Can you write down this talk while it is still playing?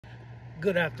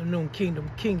Good afternoon,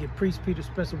 Kingdom King and Priest Peter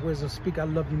Spencer Wisdom speak. I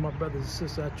love you, my brothers and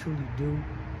sisters. I truly do.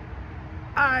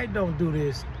 I don't do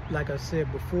this, like I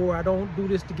said before, I don't do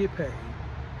this to get paid.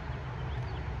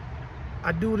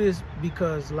 I do this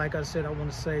because, like I said, I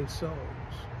want to save souls.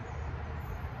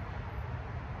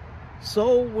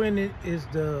 Soul winning is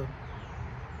the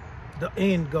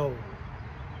end goal.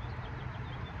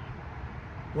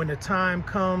 When the time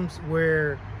comes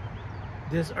where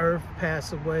this earth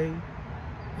passes away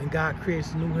and God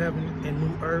creates a new heaven and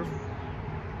new earth,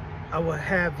 I will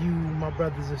have you, my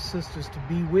brothers and sisters, to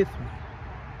be with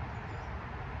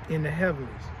me in the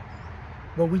heavens.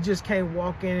 But we just can't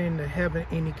walk into heaven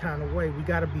any kind of way. We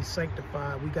got to be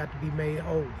sanctified. We got to be made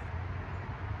holy.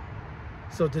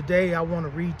 So today I want to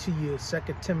read to you 2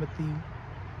 Timothy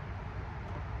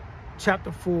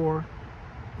chapter 4,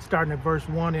 starting at verse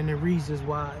 1, and it reads as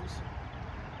wise.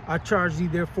 I charge thee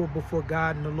therefore before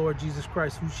God and the Lord Jesus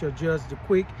Christ, who shall judge the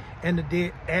quick and the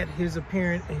dead at his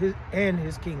appearing and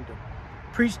his kingdom.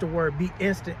 Preach the word, be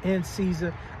instant in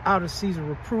season, out of season,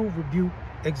 reprove, rebuke,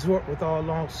 exhort with all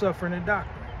long suffering and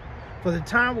doctrine. For the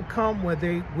time will come where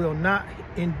they will not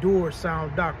endure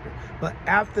sound doctrine, but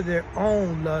after their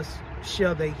own lusts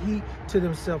shall they heap to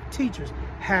themselves teachers,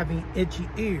 having itchy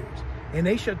ears. And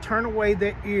they shall turn away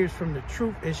their ears from the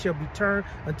truth, and shall be turned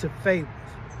unto fables.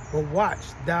 But watch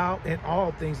thou in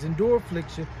all things, endure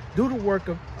affliction, do the work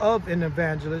of an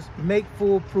evangelist, make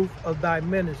full proof of thy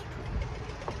ministry.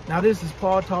 Now this is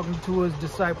Paul talking to his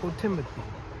disciple Timothy.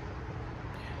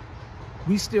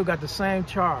 We still got the same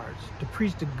charge to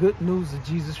preach the good news of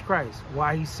Jesus Christ,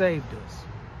 why he saved us.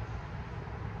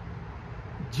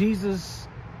 Jesus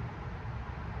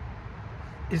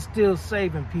is still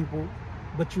saving people,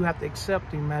 but you have to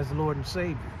accept him as Lord and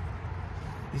Savior.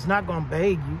 He's not going to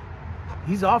beg you.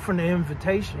 He's offering an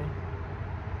invitation.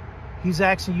 He's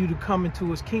asking you to come into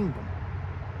his kingdom.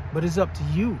 But it's up to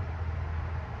you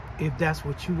if that's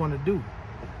what you want to do.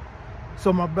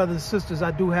 So my brothers and sisters,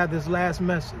 I do have this last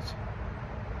message.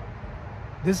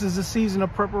 This is a season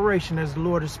of preparation as the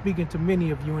Lord is speaking to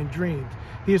many of you in dreams.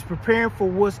 He is preparing for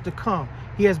what's to come.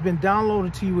 He has been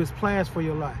downloading to you his plans for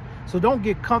your life. So don't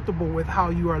get comfortable with how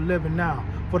you are living now.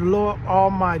 For the Lord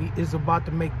Almighty is about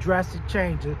to make drastic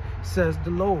changes, says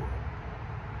the Lord.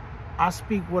 I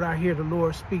speak what I hear the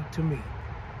Lord speak to me.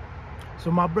 So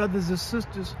my brothers and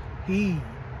sisters, these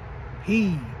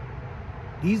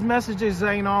messages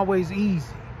ain't always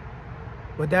easy.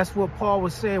 But that's what Paul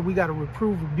was saying. We got to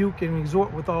reprove, rebuke, and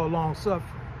exhort with all long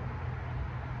suffering.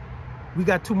 We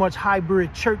got too much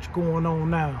hybrid church going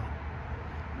on now,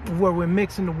 where we're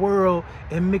mixing the world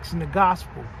and mixing the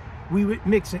gospel. We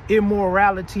mixing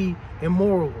immorality and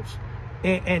morals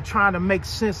and trying to make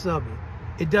sense of it.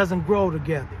 It doesn't grow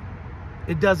together.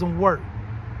 It doesn't work.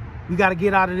 We got to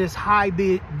get out of this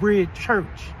hybrid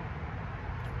church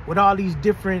with all these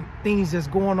different things that's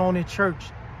going on in church.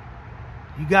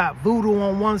 You got voodoo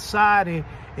on one side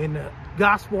and the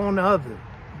gospel on the other.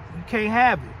 You can't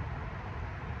have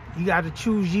it. You got to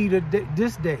choose ye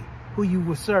this day who you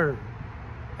will serve.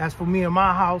 As for me and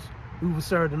my house, we will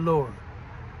serve the Lord.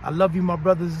 I love you, my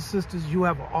brothers and sisters. You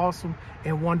have an awesome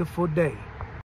and wonderful day.